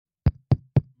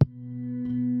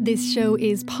This show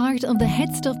is part of the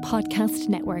HeadStuff podcast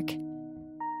network.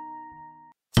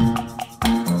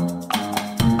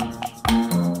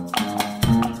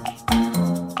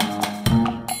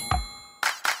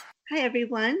 Hi,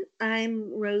 everyone.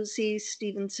 I'm Rosie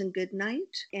Goodknight,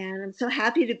 and I'm so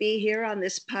happy to be here on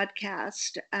this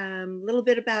podcast. A little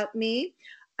bit about me.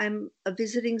 I'm a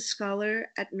visiting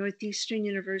scholar at Northeastern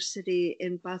University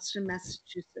in Boston,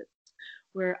 Massachusetts,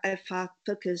 where I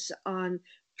focus on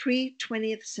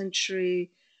pre-20th century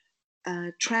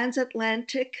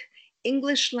transatlantic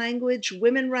English language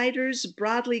women writers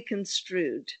broadly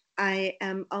construed. I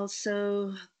am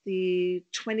also the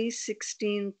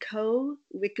 2016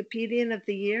 co-Wikipedian of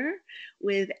the Year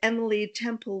with Emily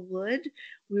Temple Wood.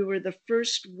 We were the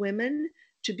first women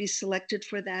to be selected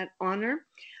for that honor.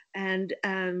 And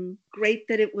great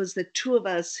that it was the two of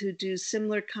us who do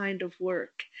similar kind of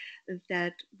work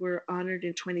that were honored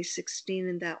in 2016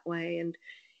 in that way. And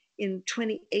in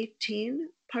 2018,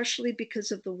 partially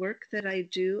because of the work that I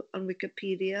do on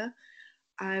Wikipedia,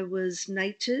 I was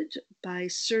knighted by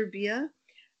Serbia,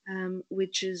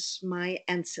 which is my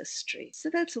ancestry.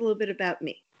 So that's a little bit about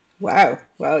me. Wow.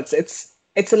 Well,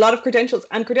 it's a lot of credentials,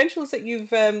 and credentials that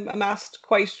you've amassed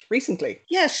quite recently.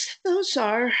 Yes, those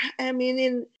are. I mean,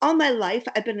 in all my life,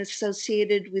 I've been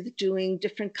associated with doing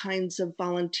different kinds of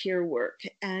volunteer work.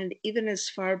 And even as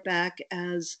far back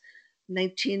as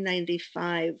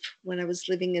 1995, when I was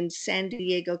living in San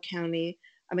Diego County,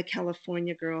 I'm a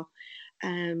California girl.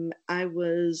 I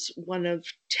was one of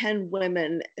 10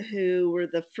 women who were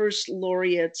the first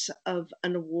laureates of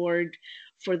an award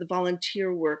for the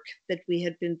volunteer work that we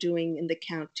had been doing in the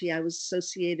county. I was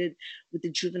associated with the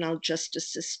juvenile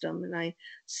justice system, and I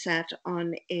sat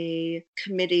on a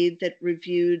committee that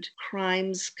reviewed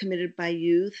crimes committed by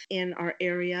youth in our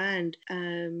area. And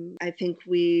I think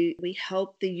we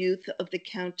helped the youth of the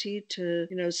county to,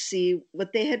 see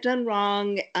what they had done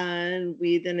wrong, and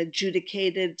we then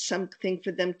adjudicated something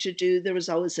for them to do. There was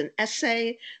always an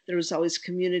essay, there was always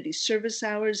community service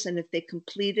hours, and if they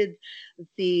completed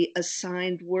the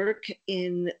assigned work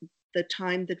in the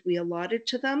time that we allotted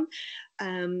to them,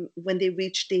 when they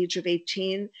reached the age of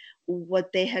 18,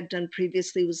 what they had done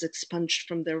previously was expunged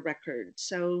from their record.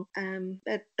 So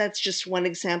that's just one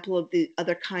example of the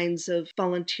other kinds of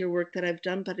volunteer work that I've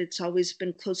done, but it's always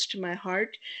been close to my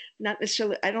heart. Not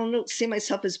necessarily, I don't see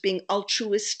myself as being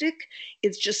altruistic.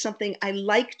 It's just something I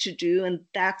like to do, and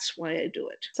that's why I do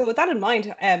it. So with that in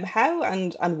mind, how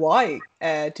and why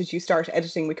did you start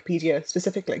editing Wikipedia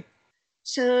specifically?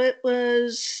 So it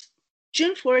was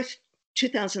June 4th,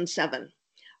 2007.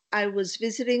 I was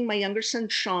visiting my younger son,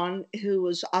 Sean, who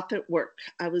was off at work.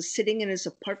 I was sitting in his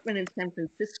apartment in San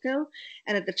Francisco,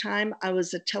 and at the time I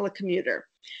was a telecommuter.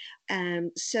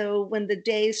 So when the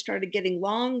day started getting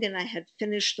long and I had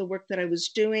finished the work that I was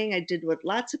doing, I did what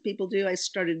lots of people do. I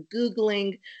started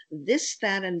Googling this,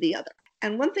 that, and the other.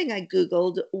 And one thing I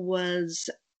Googled was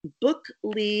Book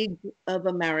League of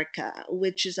America,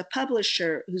 which is a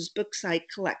publisher whose books I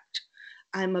collect.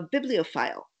 I'm a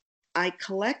bibliophile. I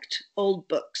collect old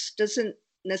books. Doesn't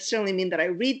necessarily mean that I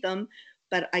read them,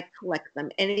 but I collect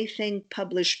them. Anything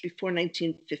published before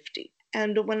 1950.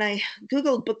 And when I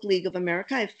Googled Book League of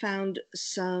America, I found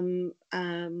some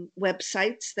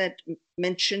websites that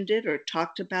mentioned it or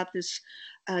talked about this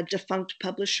defunct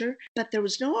publisher, but there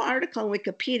was no article on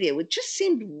Wikipedia, which just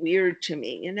seemed weird to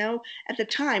me. At the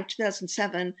time,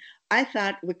 2007, I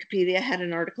thought Wikipedia had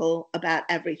an article about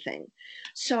everything.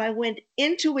 So I went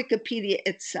into Wikipedia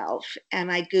itself and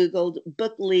I Googled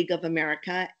Book League of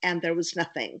America, and there was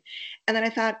nothing. And then I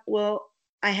thought, well,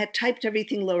 I had typed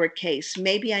everything lowercase.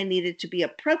 Maybe I needed to be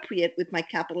appropriate with my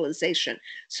capitalization.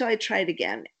 So I tried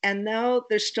again. And no,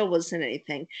 there still wasn't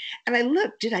anything. And I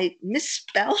looked, did I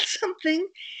misspell something?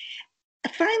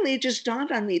 Finally, it just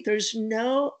dawned on me, there's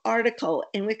no article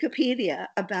in Wikipedia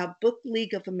about Book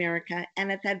League of America.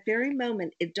 And at that very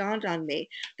moment, it dawned on me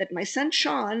that my son,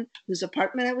 Sean, whose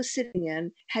apartment I was sitting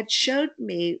in, had showed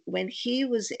me when he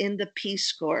was in the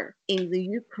Peace Corps in the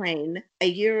Ukraine a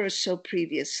year or so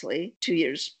previously, 2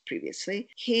 years previously,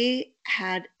 he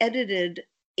had edited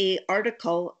an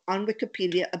article on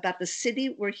Wikipedia about the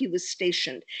city where he was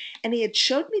stationed. And he had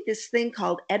showed me this thing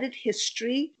called Edit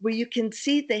History, where you can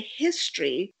see the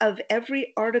history of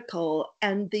every article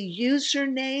and the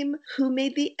username, who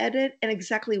made the edit, and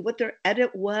exactly what their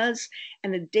edit was,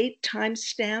 and a date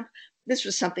timestamp. This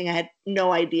was something I had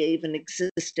no idea even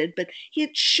existed, but he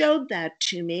had showed that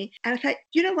to me. And I thought,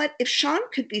 you know what? If Sean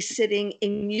could be sitting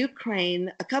in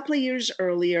Ukraine a couple of years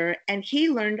earlier and he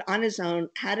learned on his own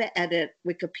how to edit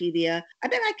Wikipedia, I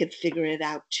bet I could figure it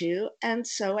out too. And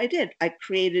so I did. I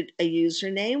created a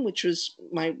username, which was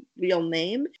my real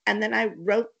name. And then I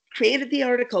created the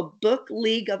article Book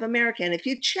League of America. And if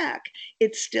you check,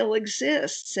 it still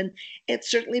exists. And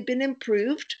it's certainly been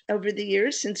improved over the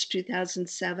years since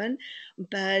 2007.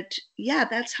 But yeah,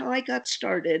 that's how I got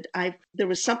started. There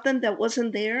was something that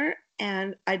wasn't there,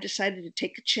 and I decided to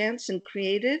take a chance and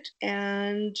create it.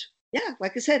 And yeah,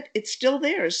 like I said, it's still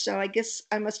there. So I guess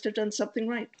I must have done something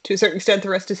right. To a certain extent, the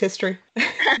rest is history.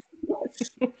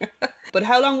 Yes. But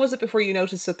how long was it before you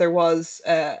noticed that there was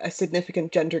a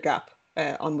significant gender gap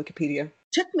on Wikipedia?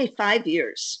 Took me 5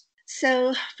 years.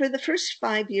 So for the first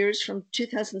 5 years, from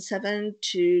 2007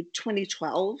 to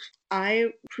 2012,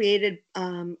 I created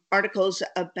articles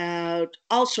about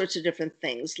all sorts of different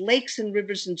things, lakes and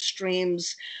rivers and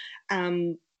streams,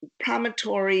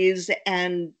 promontories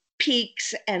and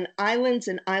peaks and islands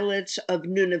and islets of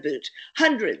Nunavut.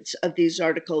 Hundreds of these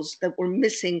articles that were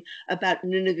missing about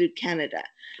Nunavut, Canada.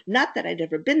 Not that I'd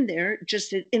ever been there,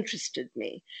 just it interested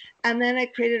me. And then I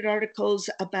created articles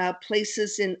about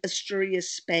places in Asturias,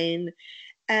 Spain,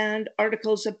 and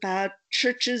articles about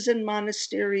churches and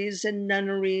monasteries and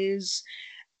nunneries,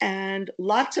 and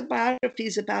lots of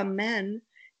biographies about men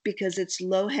because it's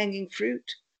low-hanging fruit.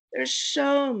 There's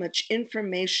so much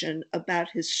information about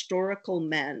historical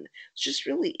men. It's just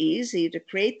really easy to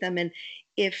create them. And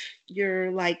if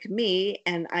you're like me,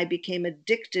 and I became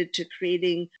addicted to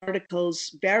creating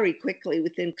articles very quickly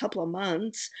within a couple of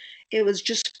months, it was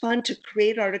just fun to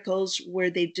create articles where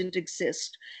they didn't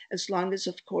exist, as long as,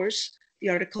 of course, the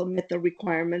article met the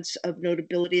requirements of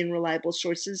notability and reliable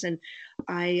sources. And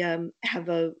I have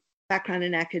a background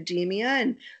in academia,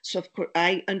 and so of course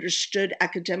I understood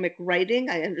academic writing,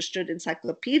 I understood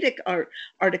encyclopedic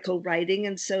article writing,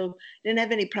 and so I didn't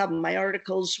have any problem. My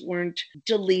articles weren't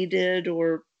deleted,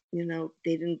 or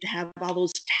they didn't have all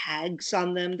those tags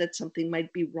on them that something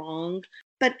might be wrong.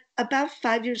 But about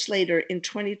 5 years later, in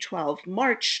 2012,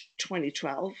 March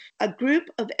 2012, a group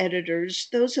of editors,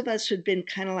 those of us who'd been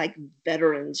kind of like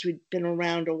veterans, we'd been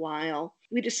around a while,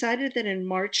 we decided that in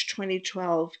March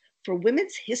 2012, for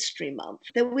Women's History Month,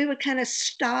 that we would kind of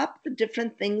stop the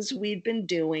different things we'd been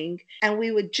doing and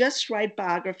we would just write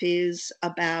biographies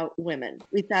about women.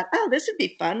 We thought, oh, this would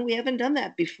be fun. We haven't done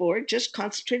that before, just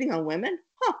concentrating on women.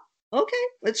 Okay,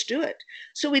 let's do it.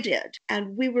 So we did.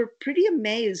 And we were pretty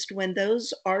amazed when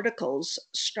those articles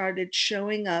started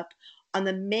showing up on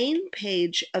the main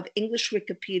page of English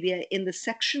Wikipedia in the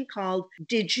section called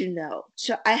Did You Know?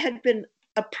 So I had been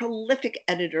a prolific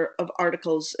editor of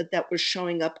articles that were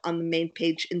showing up on the main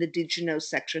page in the Did You Know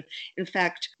section. In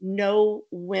fact, no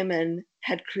women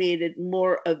had created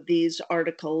more of these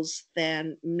articles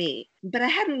than me. But I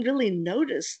hadn't really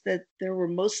noticed that there were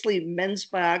mostly men's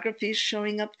biographies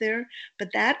showing up there.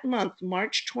 But that month,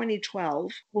 March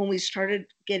 2012, when we started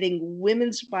getting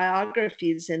women's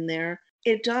biographies in there,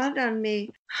 it dawned on me,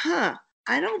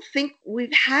 I don't think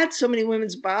we've had so many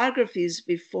women's biographies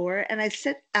before, and I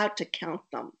set out to count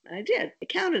them. And I did. I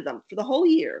counted them for the whole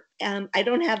year. I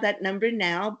don't have that number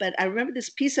now, but I remember this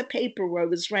piece of paper where I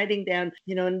was writing down,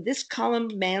 in this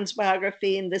column, man's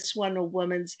biography, and this one, a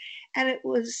woman's. And it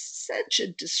was such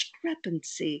a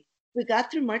discrepancy. We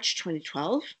got through March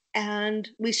 2012, and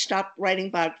we stopped writing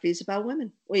biographies about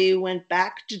women. We went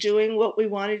back to doing what we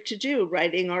wanted to do,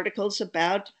 writing articles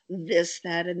about this,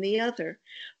 that, and the other.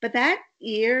 But that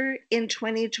year in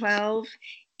 2012,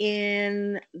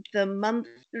 in the month,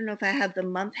 I don't know if I have the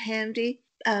month handy,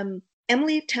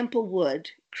 Emily Temple Wood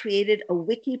created a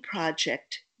wiki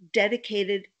project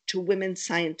dedicated to women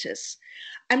scientists.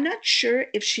 I'm not sure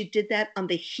if she did that on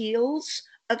the heels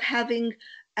of having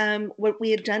what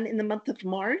we had done in the month of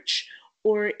March,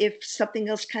 or if something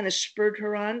else kind of spurred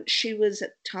her on. She was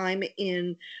at time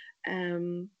in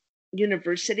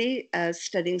university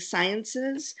studying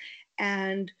sciences.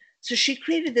 And so she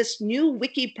created this new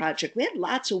wiki project. We had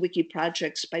lots of wiki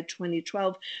projects by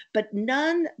 2012, but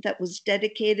none that was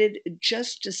dedicated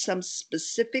just to some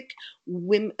specific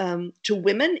to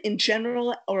women in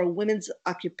general, or a women's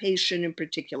occupation in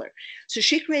particular. So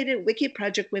she created Wiki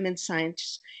Project Women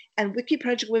Scientists, and Wiki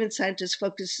Project Women Scientists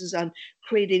focuses on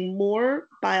creating more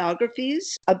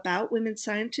biographies about women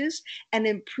scientists and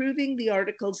improving the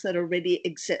articles that already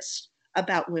exist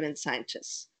about women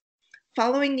scientists.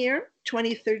 Following year,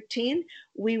 2013,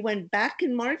 we went back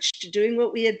in March to doing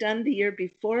what we had done the year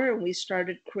before, and we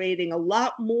started creating a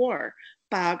lot more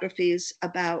biographies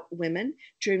about women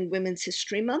during Women's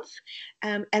History Month.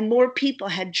 And more people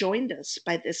had joined us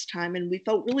by this time, and we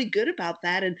felt really good about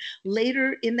that. And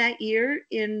later in that year,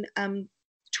 in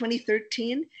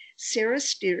 2013, Sarah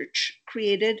Stirch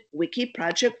created Wiki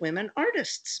Project Women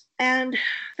Artists. And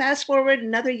fast forward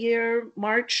another year,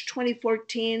 March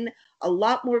 2014, a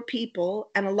lot more people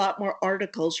and a lot more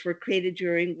articles were created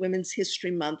during Women's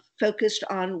History Month focused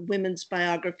on women's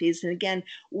biographies. And again,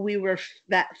 we were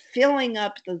filling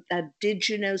up that Did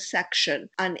You Know section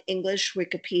on English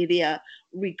Wikipedia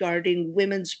regarding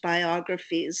women's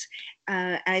biographies.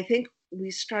 I think we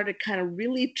started kind of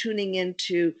really tuning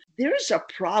into, there's a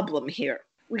problem here.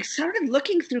 We started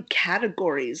looking through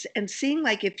categories and seeing,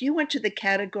 like, if you went to the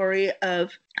category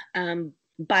of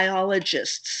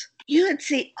biologists, you would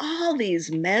see all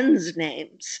these men's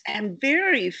names and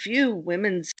very few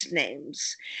women's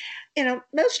names. You know,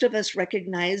 most of us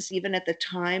recognize, even at the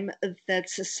time, that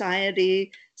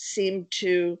society seemed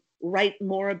to write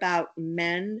more about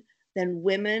men than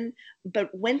women.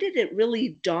 But when did it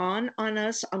really dawn on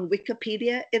us on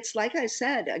Wikipedia? It's like I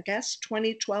said, I guess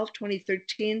 2012,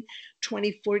 2013,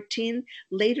 2014.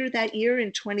 Later that year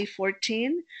in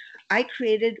 2014, I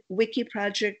created Wiki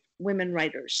Project Women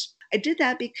Writers. I did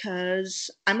that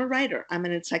because I'm a writer. I'm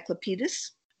an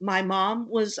encyclopedist. My mom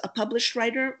was a published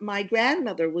writer. My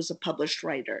grandmother was a published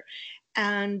writer.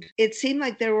 And it seemed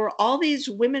like there were all these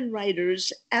women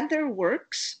writers and their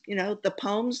works, you know, the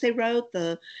poems they wrote,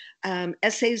 the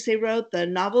essays they wrote, the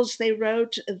novels they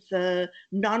wrote, the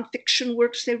nonfiction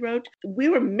works they wrote. We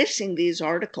were missing these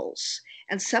articles,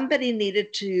 and somebody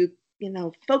needed to, you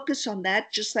know, focus on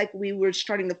that, just like we were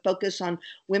starting to focus on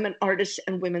women artists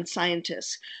and women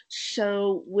scientists.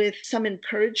 So with some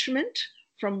encouragement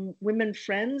from women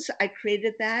friends, I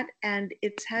created that, and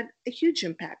it's had a huge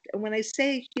impact. And when I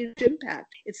say huge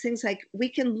impact, it's things like we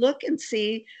can look and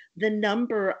see the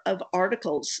number of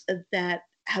articles that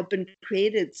have been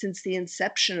created since the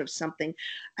inception of something.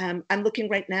 I'm looking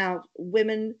right now,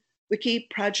 Wiki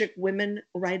Project Women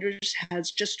Writers has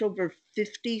just over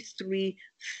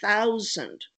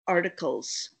 53,000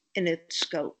 articles in its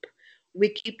scope.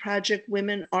 Wiki Project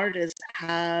Women Artists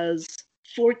has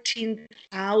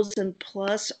 14,000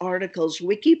 plus articles.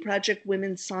 Wiki Project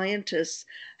Women Scientists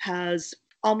has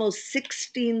almost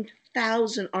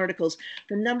 16,000 articles.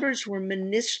 The numbers were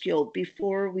minuscule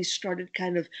before we started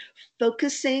kind of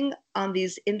focusing on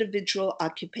these individual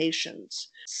occupations.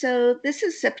 So this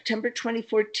is September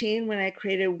 2014 when I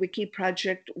created Wiki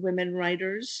Project Women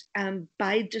Writers. And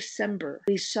by December,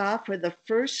 we saw for the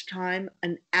first time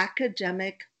an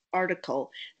academic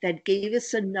article that gave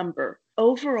us a number.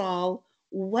 Overall,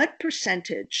 what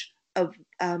percentage of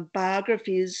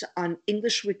biographies on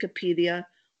English Wikipedia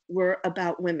were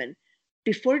about women?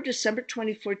 Before December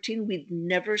 2014, we'd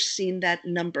never seen that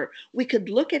number. We could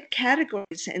look at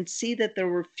categories and see that there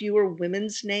were fewer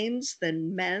women's names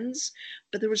than men's,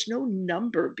 but there was no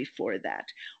number before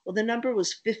that. Well, the number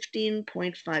was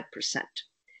 15.5%.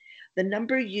 The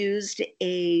number used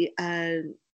the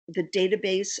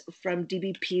database from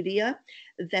DBpedia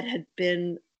that had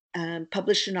been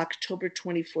published in October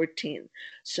 2014.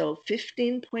 So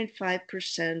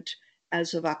 15.5%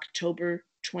 as of October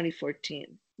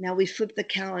 2014. Now we flip the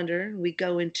calendar and we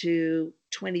go into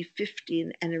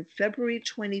 2015. And in February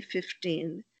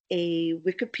 2015, a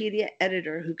Wikipedia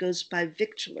editor who goes by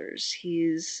Victulers,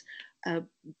 he's a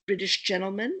British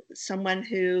gentleman, someone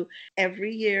who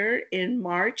every year in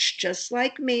March, just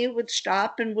like me, would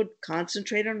stop and would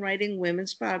concentrate on writing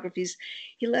women's biographies.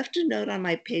 He left a note on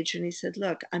my page and he said,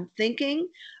 look, I'm thinking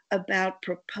about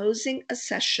proposing a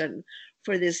session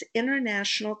for this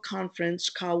international conference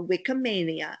called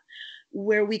Wikimania,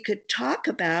 where we could talk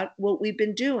about what we've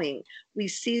been doing. We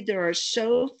see there are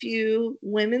so few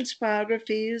women's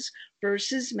biographies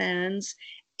versus men's,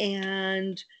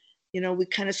 and you know, we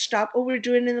kind of stopped what we're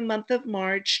doing in the month of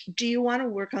March. Do you want to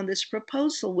work on this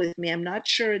proposal with me? I'm not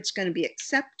sure it's going to be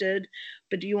accepted,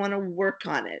 but do you want to work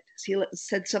on it? So he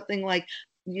said something like,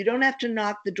 you don't have to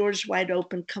knock, the door's wide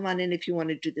open. Come on in if you want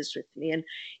to do this with me. And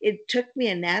it took me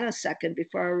a nanosecond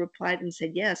before I replied and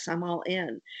said, yes, I'm all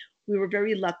in. We were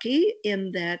very lucky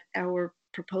in that our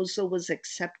proposal was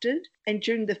accepted. And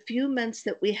during the few months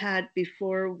that we had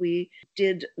before we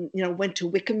went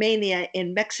to Wikimania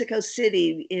in Mexico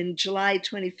City in July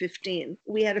 2015,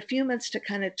 we had a few months to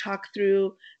kind of talk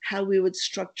through how we would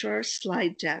structure our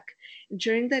slide deck. And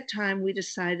during that time, we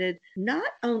decided not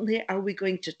only are we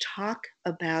going to talk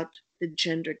about the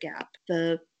gender gap,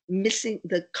 the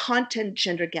the content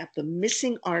gender gap, the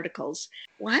missing articles.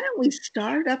 Why don't we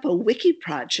start up a wiki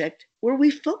project where we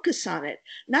focus on it?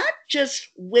 Not just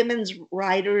women's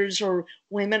writers or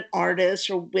women artists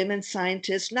or women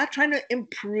scientists, not trying to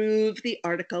improve the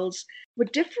articles.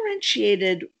 What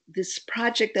differentiated this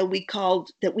project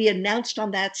that we announced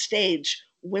on that stage,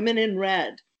 Women in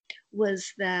Red,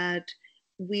 was that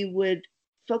we would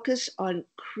focus on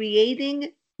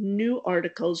creating new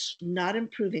articles, not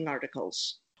improving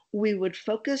articles. We would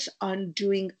focus on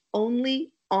doing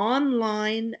only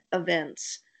online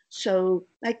events. So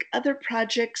like other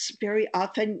projects, very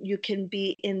often you can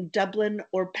be in Dublin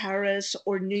or Paris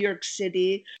or New York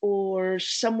City or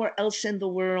somewhere else in the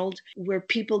world where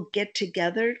people get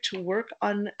together to work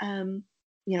on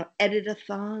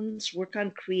edit-a-thons, work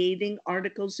on creating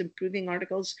articles, improving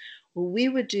articles. What we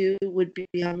would do would be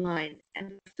online.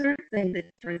 And the third thing that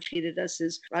differentiated us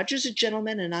is Roger's a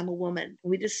gentleman and I'm a woman.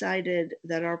 We decided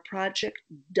that our project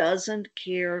doesn't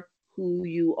care who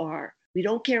you are. We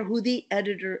don't care who the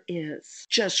editor is.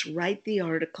 Just write the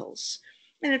articles.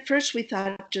 And at first we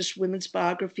thought just women's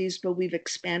biographies, but we've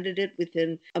expanded it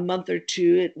within a month or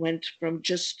two. It went from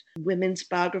just women's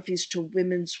biographies to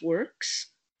women's works,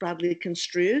 broadly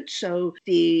construed. So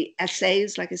the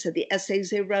essays, like I said, the essays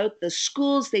they wrote, the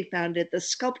schools they founded, the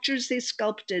sculptures they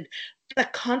sculpted, the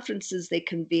conferences they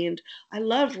convened. I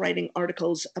love writing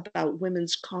articles about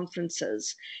women's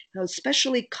conferences,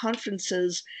 especially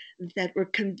conferences that were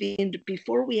convened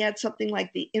before we had something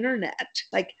like the internet.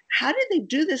 Like, how did they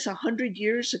do this 100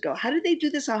 years ago? How did they do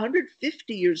this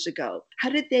 150 years ago? How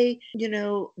did they,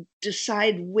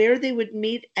 decide where they would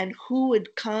meet and who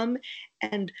would come,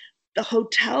 and the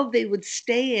hotel they would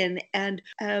stay in, and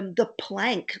the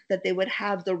plank that they would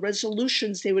have, the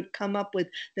resolutions they would come up with,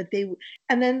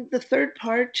 and then the third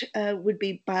part would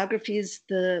be biographies,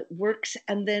 the works,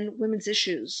 and then women's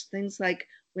issues, things like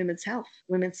women's health,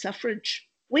 women's suffrage.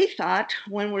 We thought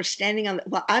when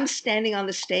I'm standing on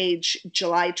the stage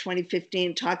July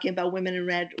 2015 talking about Women in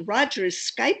Red. Roger is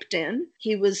Skyped in.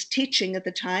 He was teaching at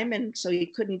the time, and so he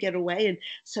couldn't get away. And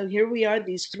so here we are,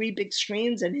 these three big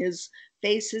screens, and his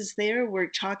face is there. We're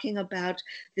talking about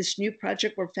this new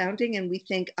project we're founding, and we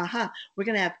think, we're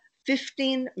going to have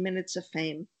 15 minutes of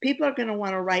fame. People are going to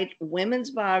want to write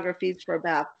women's biographies for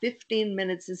about 15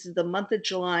 minutes. This is the month of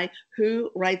July.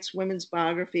 Who writes women's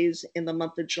biographies in the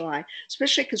month of July?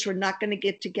 Especially because we're not going to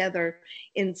get together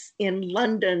in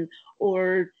London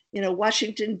or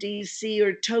Washington, D.C.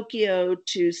 or Tokyo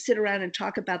to sit around and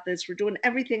talk about this. We're doing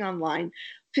everything online.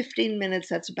 15 minutes,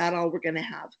 that's about all we're going to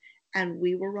have. And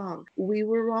we were wrong. We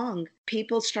were wrong.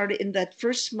 People started in that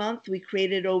first month. We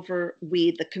created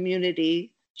the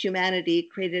community, humanity,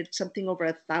 created something over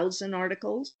 1,000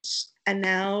 articles. And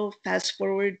now fast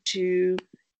forward to,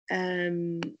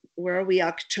 where are we,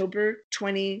 October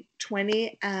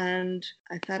 2020. And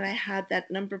I thought I had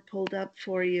that number pulled up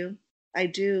for you. I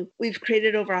do. We've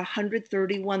created over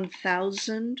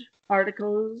 131,000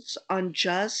 articles on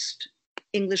just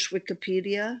English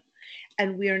Wikipedia.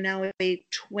 And we are now a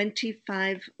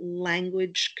 25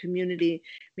 language community,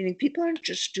 meaning people aren't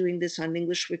just doing this on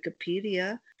English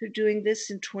Wikipedia, they're doing this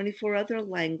in 24 other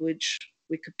language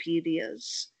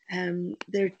Wikipedias.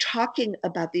 They're talking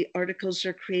about the articles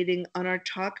they're creating on our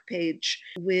talk page,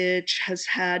 which has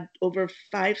had over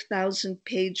 5,000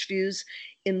 page views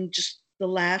in just the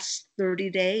last 30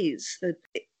 days.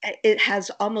 It has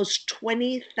almost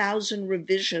 20,000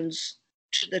 revisions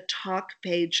to the talk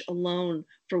page alone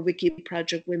for Wiki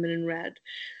Project Women in Red.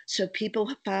 So people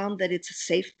have found that it's a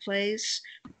safe place.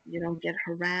 You don't get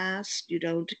harassed. You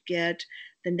don't get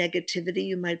the negativity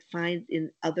you might find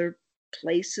in other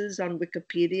places on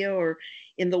Wikipedia or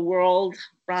in the world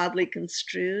broadly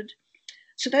construed.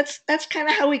 So that's kind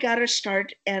of how we got our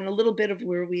start and a little bit of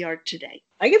where we are today.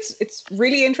 I think it's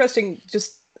really interesting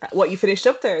just what you finished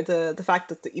up there, the fact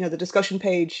that the discussion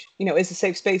page is a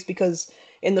safe space, because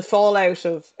in the fallout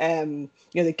of the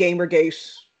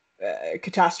Gamergate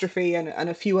catastrophe and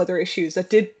a few other issues that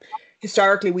did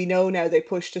historically, we know now, they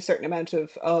pushed a certain amount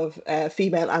of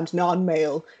female and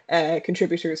non-male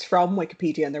contributors from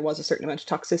Wikipedia, and there was a certain amount of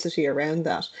toxicity around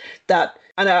that.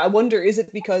 And I wonder, is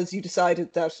it because you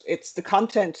decided that it's the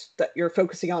content that you're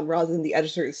focusing on rather than the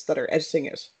editors that are editing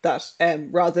it, that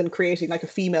rather than creating like a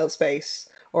female space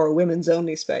or a women's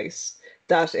only space,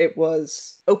 that it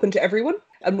was open to everyone?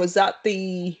 And is that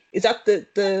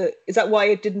why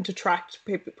it didn't attract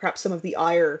perhaps some of the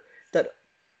ire that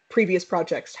previous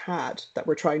projects had that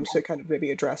were trying to kind of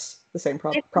maybe address the same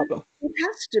problem? It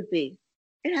has to be.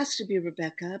 It has to be,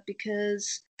 Rebecca,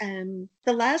 because the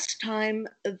last time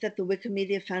that the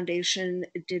Wikimedia Foundation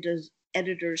did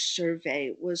editor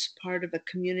survey was part of a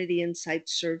community insight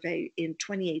survey in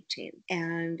 2018.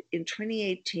 And in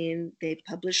 2018, they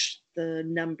published the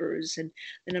numbers, and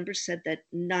the numbers said that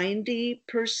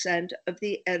 90% of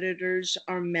the editors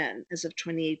are men as of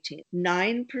 2018,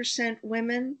 9%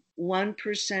 women,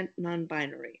 1%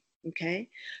 non-binary. Okay,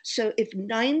 so if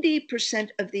 90%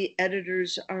 of the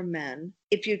editors are men,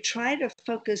 if you try to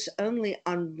focus only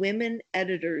on women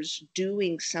editors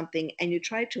doing something and you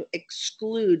try to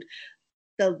exclude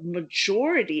the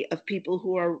majority of people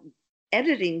who are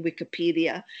editing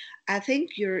Wikipedia, I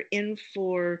think you're in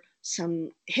for some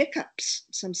hiccups,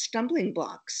 some stumbling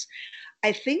blocks.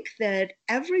 I think that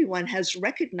everyone has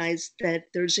recognized that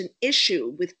there's an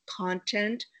issue with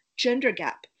content gender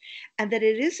gap, and that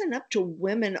it isn't up to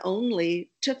women only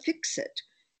to fix it.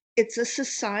 It's a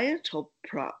societal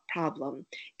problem.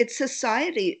 It's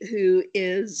society who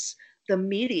is the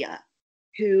media,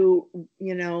 who,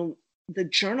 the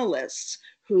journalists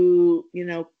who,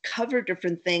 cover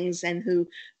different things and who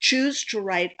choose to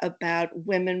write about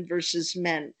women versus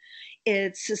men.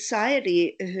 It's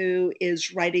society who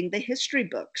is writing the history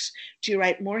books. Do you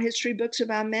write more history books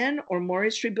about men or more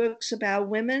history books about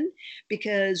women?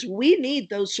 Because we need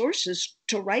those sources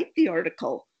to write the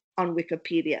article on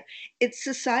Wikipedia. It's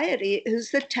society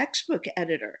who's the textbook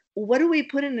editor. What do we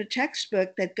put in a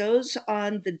textbook that goes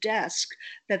on the desk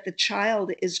that the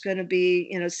child is going to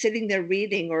be, sitting there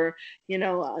reading, or,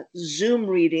 Zoom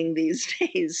reading these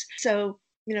days? So,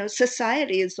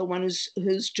 society is the one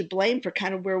who's to blame for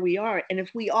kind of where we are. And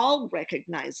if we all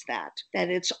recognize that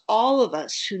it's all of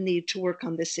us who need to work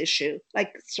on this issue,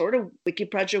 like sort of Wiki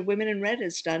Project Women in Red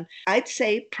has done, I'd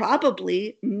say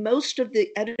probably most of the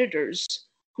editors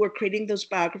who are creating those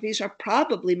biographies are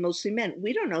probably mostly men.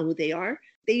 We don't know who they are.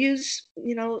 They use,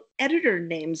 editor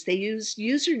names. They use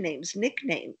usernames,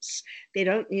 nicknames. They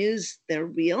don't use their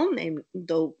real name,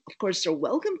 though, of course, they're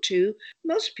welcome to.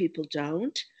 Most people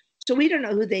don't. So we don't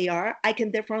know who they are. I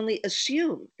can therefore only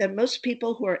assume that most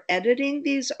people who are editing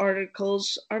these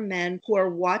articles are men, who are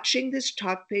watching this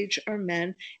talk page are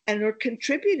men, and who are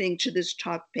contributing to this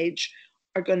talk page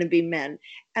are going to be men.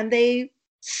 And they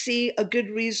see a good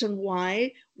reason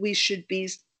why we should be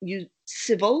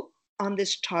civil on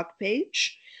this talk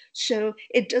page. So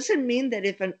it doesn't mean that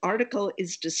if an article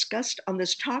is discussed on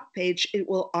this talk page, it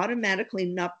will automatically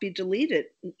not be deleted.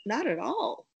 Not at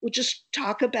all. We'll just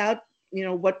talk about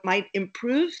what might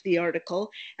improve the article.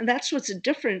 And that's what's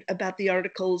different about the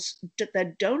articles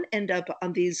that don't end up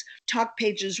on these talk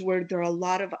pages where there are a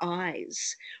lot of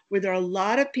eyes, where there are a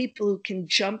lot of people who can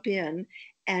jump in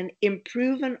and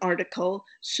improve an article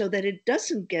so that it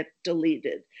doesn't get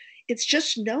deleted. It's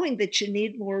just knowing that you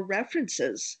need more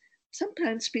references.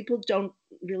 Sometimes people don't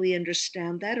really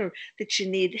understand that, or that you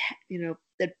need,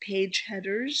 that page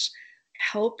headers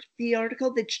help the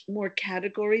article, that more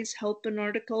categories help an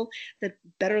article, that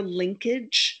better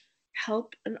linkage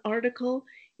help an article.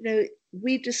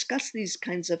 We discuss these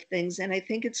kinds of things, and I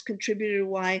think it's contributed to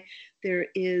why we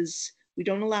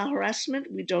don't allow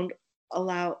harassment, we don't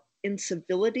allow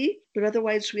incivility, but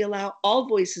otherwise we allow all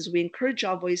voices, we encourage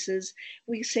all voices.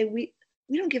 We say we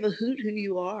don't give a hoot who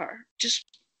you are. Just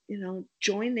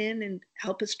join in and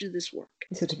help us do this work.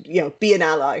 So to, be an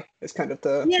ally is kind of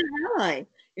the... Be an ally.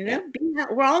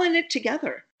 We're all in it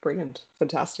together. Brilliant.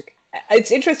 Fantastic.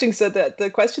 It's interesting. So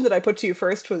the question that I put to you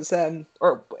first was,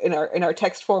 or in our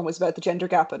text form, was about the gender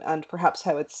gap and perhaps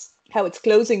how it's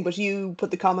closing, but you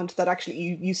put the comment that actually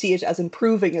you see it as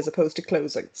improving as opposed to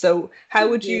closing. So how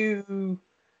would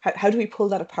how do we pull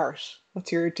that apart?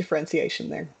 What's your differentiation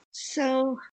there?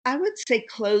 So I would say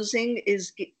closing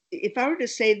is, if I were to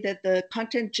say that the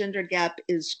content gender gap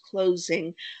is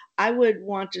closing, I would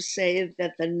want to say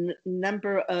that the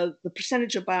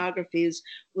percentage of biographies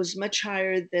was much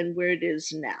higher than where it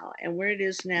is now. And where it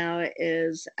is now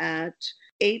is at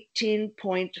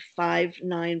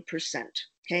 18.59%.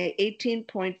 Okay,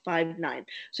 18.59.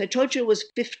 So I told you it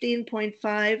was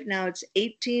 15.5. Now it's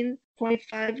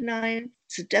 18.59.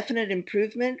 It's a definite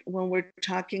improvement when we're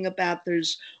talking about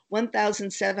there's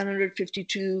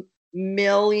 1,752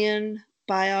 million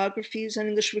biographies on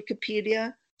English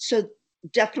Wikipedia. So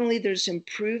definitely there's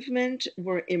improvement.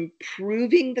 We're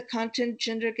improving the content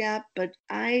gender gap, but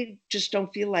I just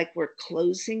don't feel like we're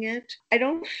closing it. I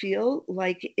don't feel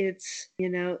like it's,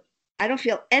 I don't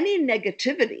feel any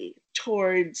negativity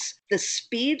towards the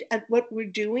speed at what we're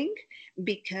doing,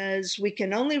 because we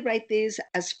can only write these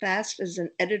as fast as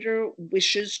an editor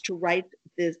wishes to write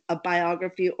a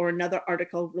biography or another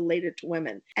article related to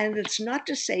women. And it's not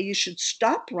to say you should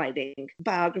stop writing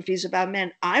biographies about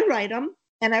men. I write them.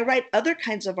 And I write other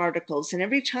kinds of articles. And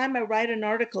every time I write an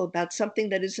article about something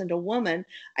that isn't a woman,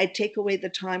 I take away the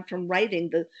time from writing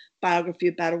the biography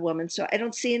about a woman. So I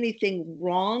don't see anything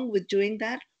wrong with doing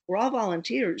that. We're all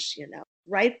volunteers, you know.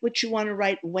 Write what you want to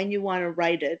write when you want to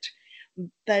write it.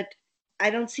 But I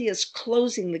don't see us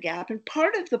closing the gap. And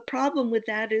part of the problem with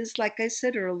that is, like I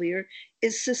said earlier,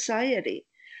 is society.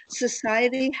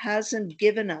 Society hasn't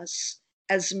given us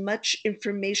as much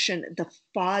information, the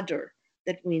fodder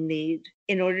that we need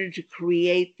in order to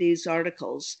create these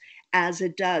articles as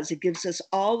it does. It gives us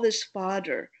all this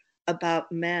fodder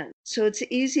about men. So it's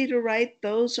easy to write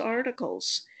those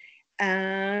articles.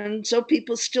 And so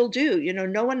people still do. You know,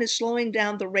 no one is slowing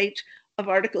down the rate of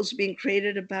articles being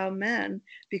created about men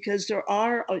because there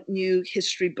are new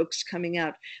history books coming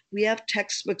out. We have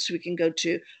textbooks we can go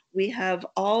to. We have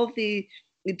all the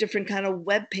different kind of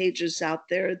web pages out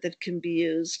there that can be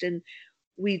used. And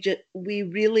we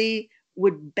really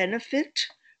would benefit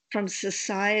from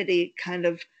society kind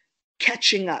of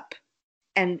catching up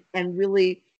and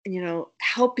really, you know,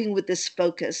 helping with this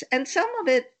focus. And some of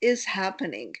it is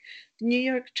happening. The New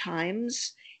York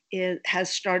Times has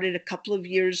started a couple of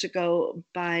years ago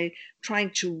by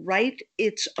trying to right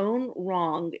its own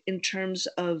wrong in terms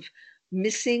of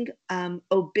missing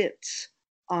obits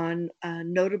on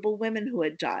notable women who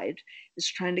had died. Is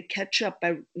trying to catch up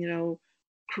by, you know,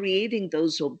 creating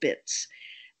those obits.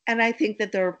 And I think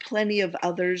that there are plenty of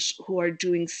others who are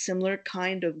doing similar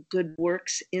kind of good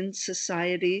works in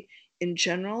society in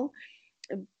general,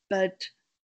 but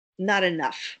not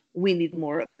enough. We need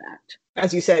more of that.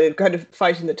 As you said, it kind of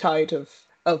fighting the tide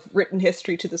of written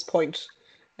history to this point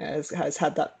has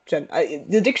had that.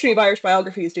 The Dictionary of Irish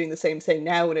Biography is doing the same thing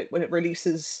now. When it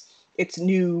releases its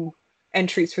new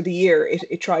entries for the year,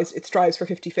 it strives for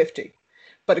 50-50.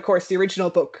 But of course, the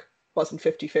original book wasn't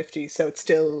 50-50, so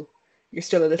you're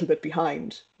still a little bit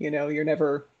behind. You know, you're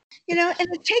never. You know, and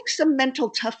it takes some mental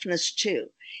toughness too.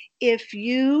 If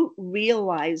you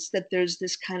realize that there's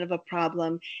this kind of a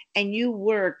problem and you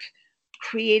work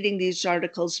creating these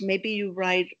articles, maybe you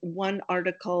write one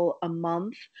article a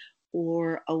month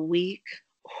or a week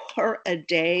or a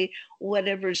day,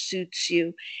 whatever suits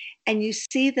you, and you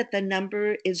see that the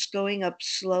number is going up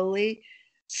slowly,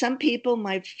 some people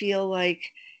might feel like,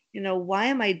 you know, why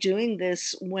am I doing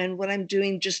this when what I'm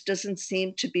doing just doesn't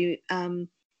seem to be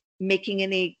making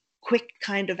any quick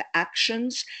kind of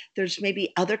actions. There's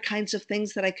maybe other kinds of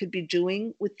things that I could be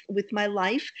doing with my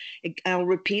life. I'll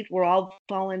repeat, we're all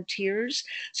volunteers.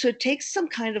 So it takes some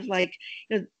kind of like,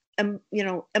 you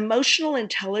know, emotional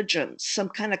intelligence, some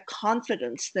kind of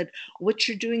confidence that what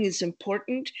you're doing is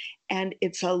important and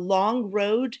it's a long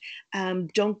road.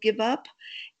 Don't give up.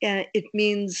 It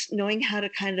means knowing how to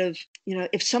kind of, you know,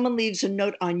 if someone leaves a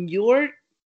note on your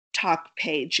talk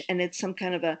page and it's some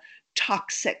kind of a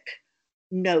toxic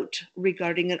note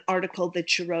regarding an article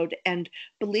that you wrote. And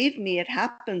believe me, it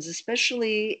happens,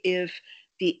 especially if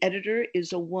the editor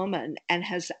is a woman and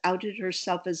has outed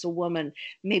herself as a woman,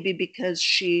 maybe because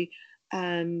she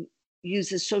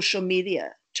uses social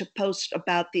media to post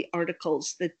about the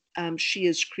articles that she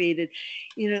has created.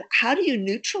 You know, how do you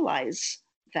neutralize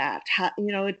that? How, you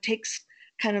know, it takes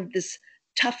kind of this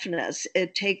toughness.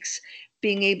 It takes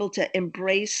being able to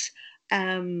embrace,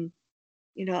 you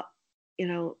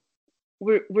know,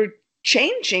 we're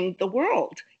changing the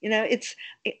world. You know, it's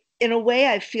in a way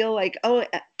I feel like, oh,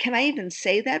 can I even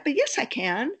say that? But yes, I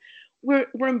can.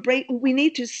 We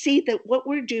need to see that what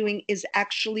we're doing is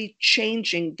actually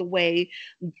changing the way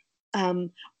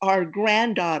our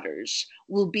granddaughters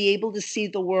will be able to see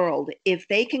the world if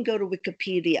they can go to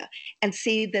Wikipedia and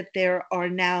see that there are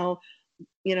now,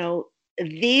 you know,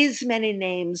 these many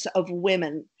names of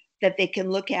women that they can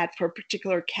look at for a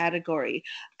particular category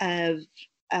of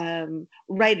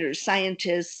writers,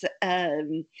 scientists,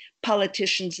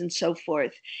 politicians, and so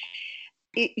forth.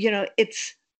 You know,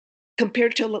 it's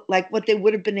compared to like what they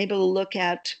would have been able to look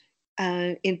at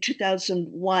in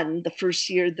 2001, the first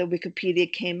year that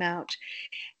Wikipedia came out.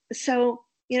 So,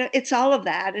 you know, it's all of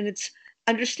that. And it's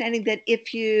understanding that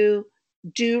if you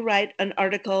do write an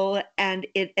article and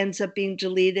it ends up being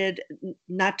deleted,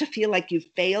 not to feel like you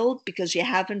failed, because you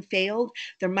haven't failed.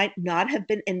 There might not have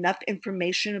been enough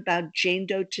information about Jane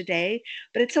Doe today,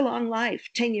 but it's a long life.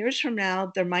 10 years from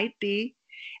now, there might be.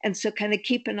 And so kind of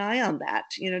keep an eye on that.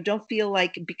 You know, don't feel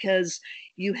like because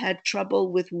you had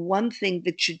trouble with one thing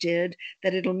that you did,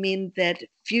 that it'll mean that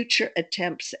future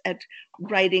attempts at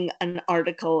writing an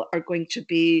article are going to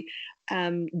be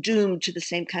doomed to the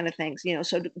same kind of things. You know,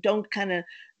 so don't kind of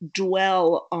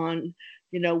dwell on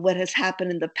what has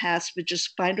happened in the past, but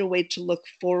just find a way to look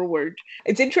forward.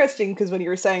 It's interesting because when you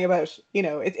were saying about,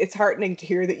 it's heartening to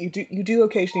hear that you do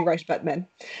occasionally write about men,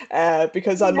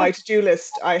 because on Yeah. my to-do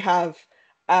list I have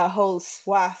a whole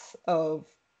swath of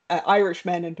Irish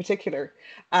men in particular,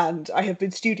 and I have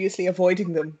been studiously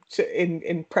avoiding them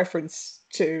in preference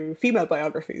to female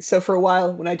biographies. So for a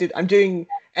while, I'm doing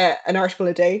an article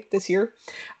a day this year,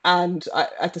 and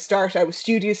at the start I was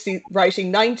studiously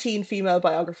writing 19 female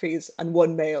biographies and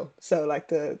one male. So like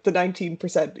the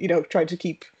 19%, trying to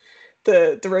keep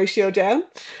the ratio down,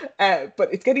 but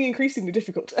it's getting increasingly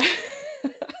difficult.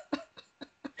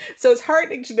 So it's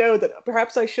heartening to know that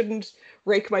perhaps I shouldn't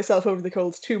rake myself over the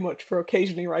coals too much for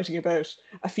occasionally writing about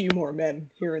a few more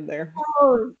men here and there.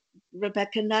 Oh,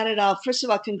 Rebecca, not at all. First of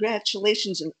all,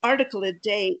 congratulations. An article a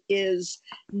day is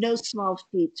no small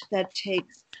feat. That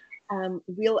takes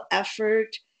real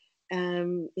effort,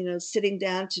 sitting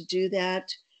down to do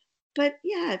that. But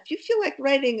yeah, if you feel like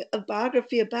writing a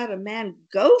biography about a man,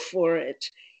 go for it.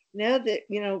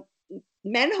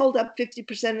 Men hold up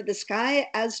 50% of the sky,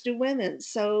 as do women.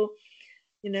 So,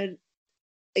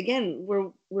 again,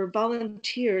 we're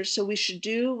volunteers, so we should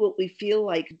do what we feel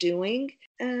like doing.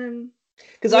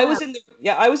 Because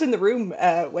Yeah. I was in the room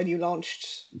when you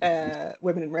launched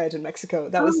Women in Red in Mexico.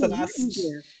 That was the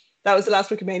last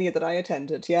Wikimania that I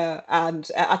attended. Yeah, and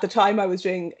at the time I was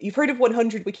doing. You've heard of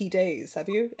 100 Wiki Days, have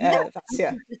you? Yeah,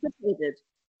 Yeah. participated.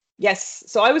 Yes,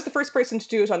 so I was the first person to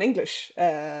do it on English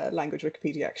language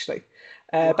Wikipedia, actually,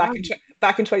 Wow.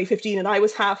 back in 2015, and I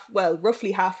was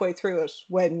roughly halfway through it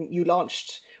when you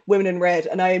launched Women in Red,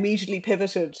 and I immediately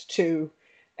pivoted to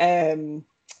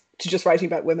just writing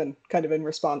about women, kind of in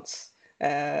response,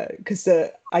 because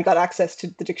I got access to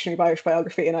the Dictionary of Irish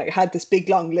Biography, and I had this big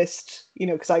long list,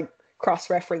 because I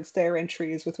cross-referenced their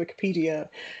entries with Wikipedia,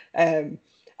 and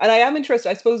I am interested,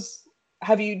 I suppose.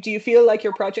 Do you feel like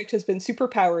your project has been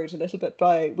superpowered a little bit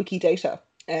by Wikidata?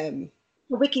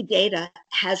 Wikidata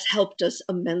has helped us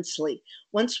immensely.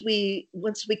 Once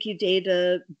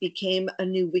Wikidata became a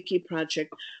new wiki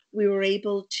project, we were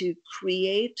able to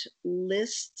create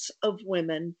lists of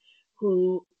women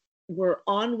who were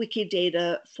on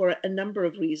Wikidata for a number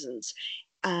of reasons.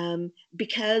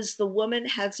 Because the woman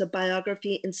has a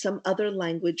biography in some other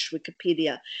language,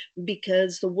 Wikipedia,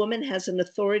 because the woman has an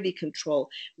authority control,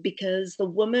 because the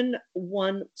woman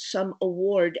won some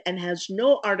award and has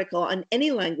no article on any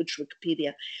language,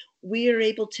 Wikipedia, we are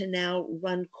able to now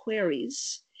run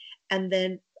queries and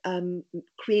then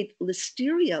create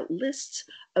lists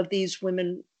of these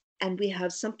women. And we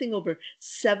have something over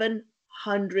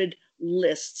 700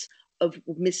 lists of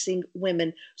missing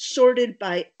women, sorted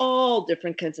by all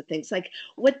different kinds of things, like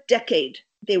what decade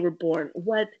they were born,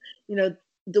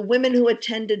 the women who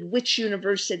attended which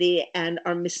university and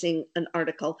are missing an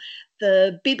article,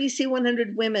 the BBC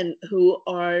 100 women who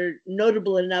are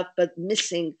notable enough but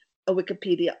missing a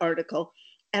Wikipedia article.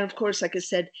 And of course, like I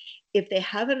said, if they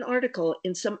have an article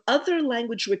in some other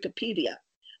language Wikipedia,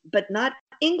 but not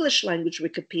English language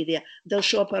Wikipedia, they'll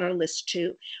show up on our list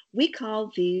too. We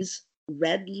call these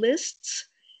red lists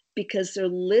because they're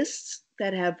lists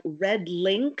that have red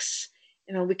links.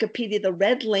 Wikipedia, the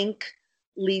red link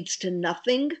leads to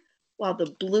nothing, while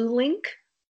the blue link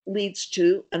leads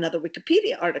to another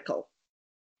Wikipedia article.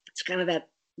 It's kind of that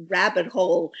rabbit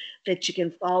hole that you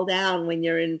can fall down when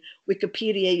you're in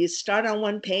Wikipedia. You start on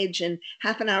one page and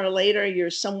half an hour later you're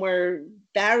somewhere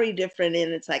very different,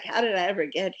 and it's like, how did I ever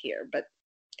get here? But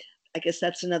I guess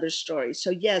that's another story.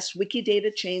 So yes,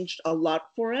 Wikidata changed a lot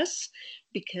for us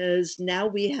because now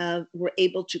we're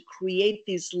able to create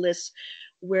these lists.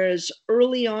 Whereas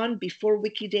early on, before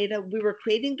Wikidata, we were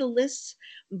creating the lists,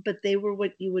 but they were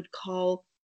what you would call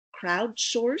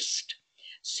crowdsourced.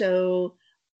 So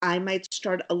I might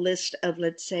start a list of,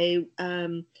 let's say,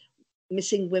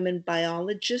 missing women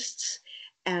biologists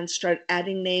and start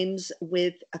adding names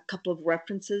with a couple of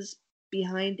references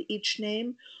behind each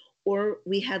name. Or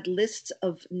we had lists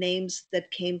of names that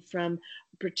came from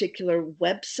a particular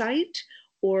website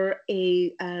or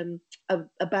a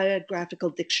biographical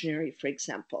dictionary, for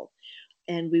example.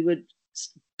 And we would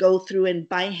go through and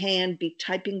by hand be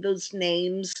typing those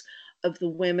names of the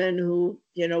women who,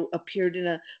 appeared in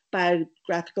a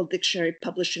biographical dictionary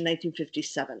published in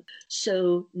 1957.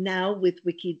 So now with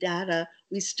Wikidata,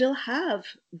 we still have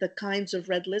the kinds of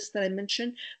red lists that I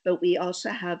mentioned, but we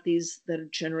also have these that are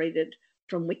generated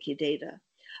from Wikidata.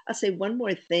 I'll say one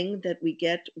more thing that we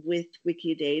get with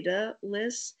Wikidata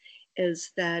lists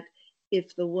is that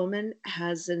if the woman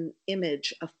has an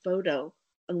image, a photo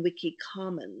on Wiki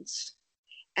Commons,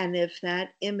 and if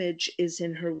that image is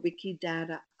in her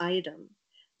Wikidata item,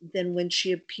 then when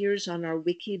she appears on our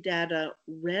Wikidata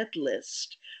red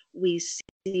list, we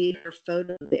see her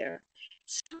photo there.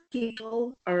 Some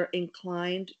people are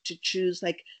inclined to choose,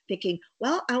 like thinking,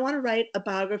 well, I want to write a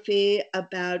biography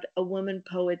about a woman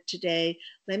poet today.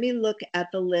 Let me look at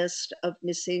the list of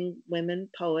missing women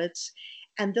poets.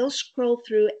 And they'll scroll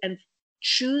through and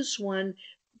choose one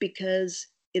because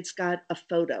it's got a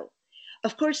photo.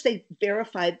 Of course, they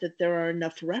verified that there are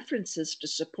enough references to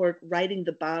support writing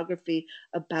the biography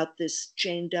about this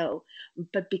Jane Doe.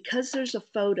 But because there's a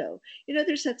photo,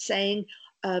 there's that saying,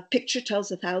 picture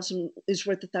tells is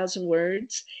worth 1,000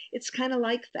 words. It's kind of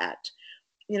like that.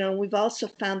 We've also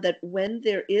found that when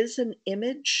there is an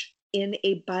image in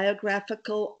a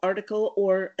biographical article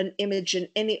or an image in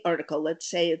any article, let's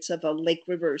say it's of a lake,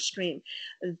 river, or stream,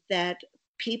 that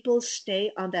people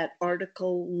stay on that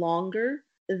article longer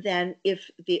than if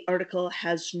the article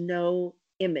has no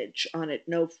image on it,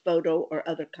 no photo or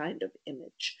other kind of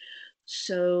image.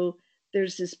 So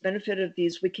there's this benefit of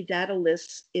these Wikidata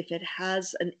lists if it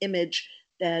has an image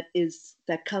that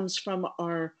comes from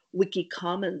our Wiki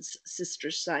Commons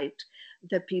sister site,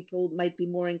 that people might be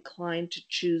more inclined to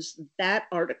choose that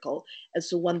article as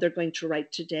the one they're going to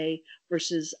write today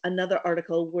versus another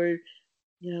article where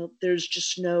there's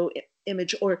just no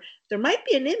image, or there might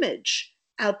be an image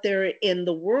out there in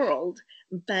the world,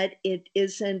 but it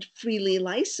isn't freely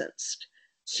licensed.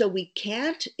 So we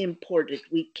can't import it.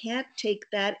 We can't take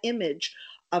that image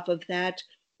off of that,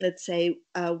 let's say,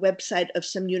 website of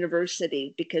some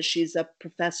university because she's a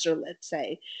professor, let's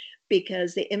say,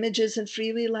 because the image isn't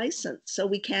freely licensed. So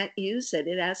we can't use it.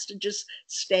 It has to just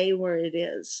stay where it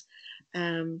is.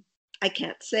 I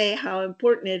can't say how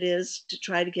important it is to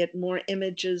try to get more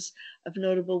images of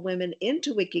notable women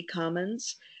into Wiki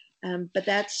Commons, but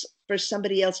that's for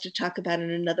somebody else to talk about in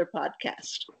another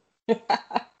podcast. And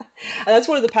that's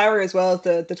one of the power as well,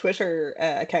 the Twitter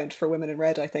account for Women in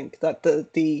Red. I think that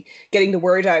the getting the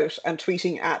word out and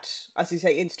tweeting at, as you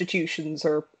say, institutions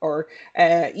or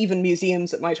even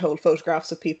museums that might hold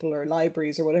photographs of people, or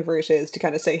libraries or whatever it is, to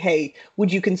kind of say, hey,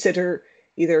 would you consider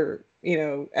either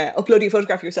uploading a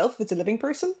photograph yourself if it's a living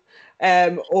person,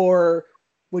 or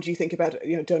would you think about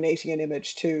donating an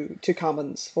image to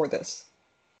Commons for this?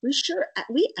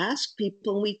 We ask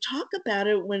people, we talk about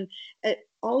it when at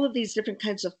all of these different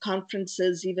kinds of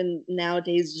conferences, even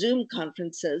nowadays Zoom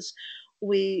conferences,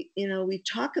 we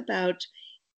talk about,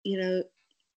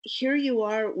 here you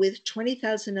are with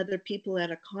 20,000 other people at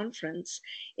a conference,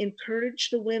 encourage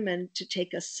the women to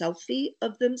take a selfie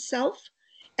of themselves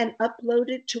and upload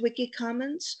it to Wiki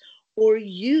Commons, or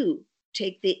you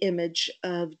take the image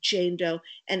of Jane Doe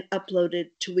and upload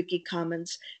it to Wiki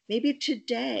Commons. Maybe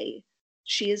today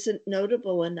she isn't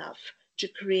notable enough to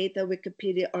create the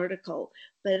Wikipedia article,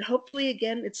 but hopefully,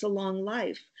 again, it's a long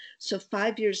life. So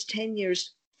 5 years, 10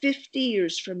 years, 50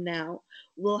 years from now,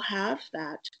 we'll have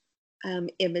that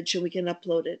image and we can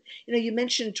upload it. You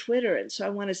mentioned Twitter, and so I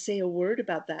want to say a word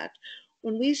about that.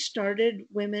 When we started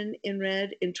Women in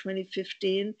Red in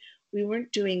 2015, we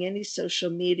weren't doing any social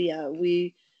media.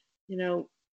 We,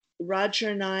 Roger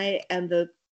and I and the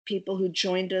people who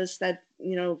joined us that,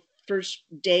 first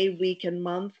day, week, and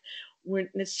month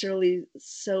weren't necessarily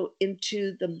so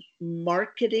into the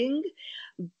marketing,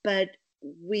 but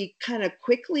we kind of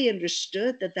quickly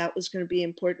understood that was going to be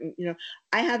important.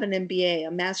 I have an MBA,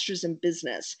 a master's in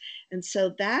business. And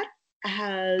so that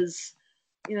has,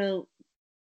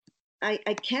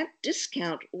 I can't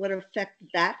discount what effect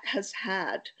that has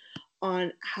had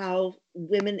on how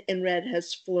Women in Red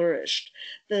has flourished.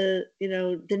 The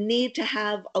need to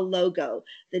have a logo,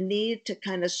 the need to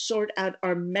kind of sort out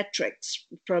our metrics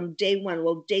from day one,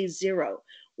 day zero.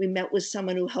 We met with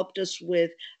someone who helped us with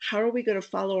how are we going to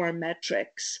follow our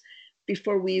metrics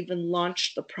before we even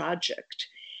launched the project.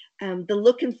 The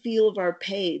look and feel of our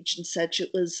page and such, it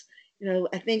was,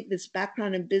 I think this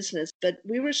background in business, but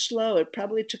we were slow. It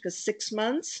probably took us 6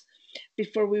 months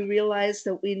before we realized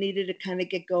that we needed to kind of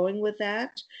get going with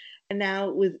that. And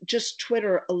now with just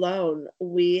Twitter alone,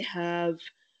 we have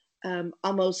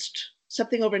almost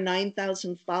something over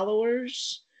 9,000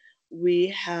 followers. We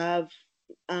have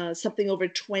something over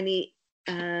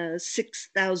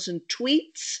 26,000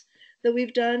 tweets that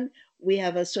we've done. We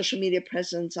have a social media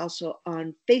presence also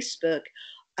on Facebook,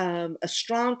 a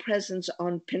strong presence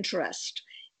on Pinterest.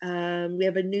 We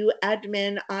have a new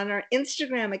admin on our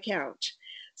Instagram account.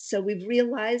 So we've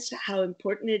realized how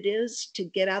important it is to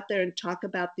get out there and talk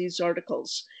about these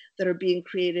articles that are being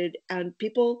created. And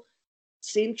people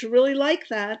seem to really like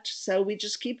that. So we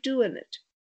just keep doing it.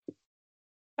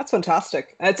 That's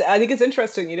fantastic. I think it's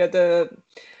interesting,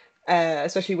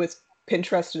 especially with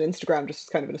Pinterest and Instagram,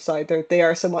 just kind of an aside, they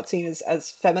are somewhat seen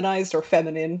as feminized or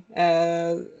feminine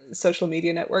social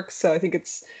media networks. So I think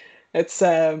it's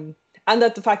and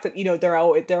that the fact that, you know, there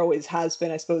always has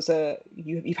been, I suppose,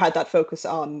 you've had that focus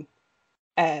on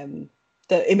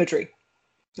the imagery.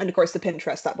 And of course, the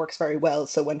Pinterest, that works very well.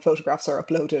 So when photographs are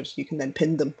uploaded, you can then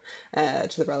pin them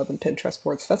to the relevant Pinterest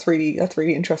boards. That's really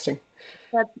interesting.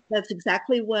 That's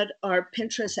exactly what our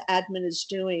Pinterest admin is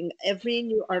doing. Every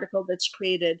new article that's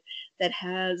created that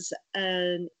has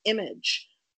an image,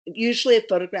 usually a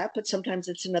photograph, but sometimes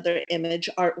it's another image,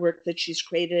 artwork that she's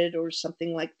created or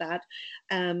something like that.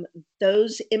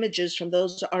 Those images from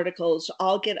those articles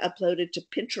all get uploaded to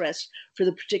Pinterest for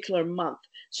the particular month.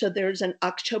 So there's an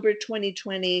October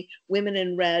 2020 Women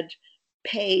in Red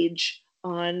page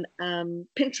on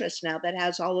Pinterest now that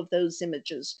has all of those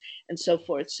images and so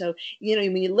forth. So, you know,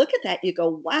 when you look at that, you go,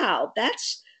 wow,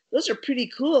 those are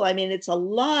pretty cool. I mean, it's a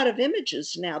lot of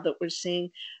images now that we're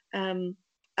seeing.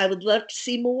 I would love to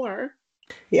see more.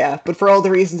 Yeah, but for all the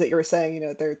reasons that you were saying, you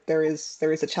know, there is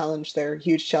a challenge there,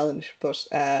 huge challenge. But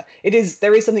there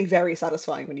is something very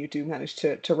satisfying when you do manage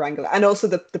to wrangle it. And also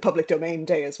the public domain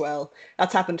day as well.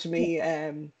 That's happened to me.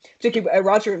 Particularly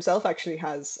Roger himself actually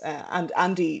has, and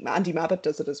Andy Mabbitt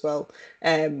does it as well.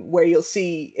 Where you'll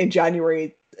see in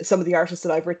January some of the artists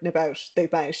that I've written about, they've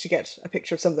managed to get a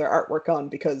picture of some of their artwork on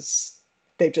because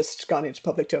they've just gone into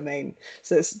public domain.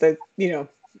 So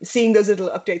seeing those little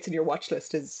updates in your watch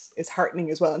list is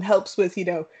heartening as well, and helps with, you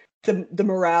know, the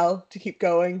morale to keep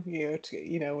going. You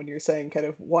know, when you're saying kind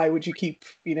of why would you keep,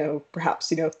 you know, perhaps,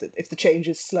 you know, if the change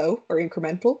is slow or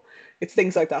incremental, it's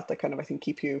things like that kind of, I think,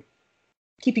 keep you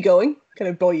going, kind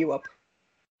of buoy you up.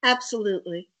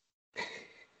 Absolutely.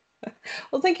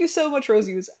 Well, thank you so much,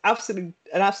 Rosie. It was an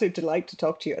absolute delight to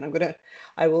talk to you, and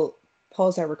I will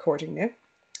pause our recording now.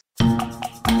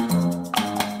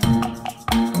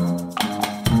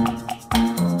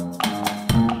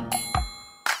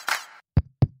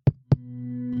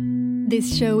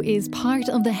 This show is part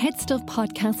of the HeadStuff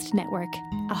Podcast Network,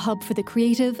 a hub for the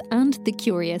creative and the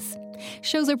curious.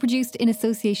 Shows are produced in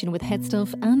association with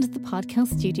HeadStuff and the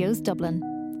Podcast Studios Dublin.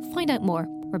 Find out more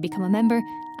or become a member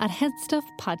at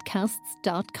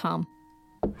headstuffpodcasts.com.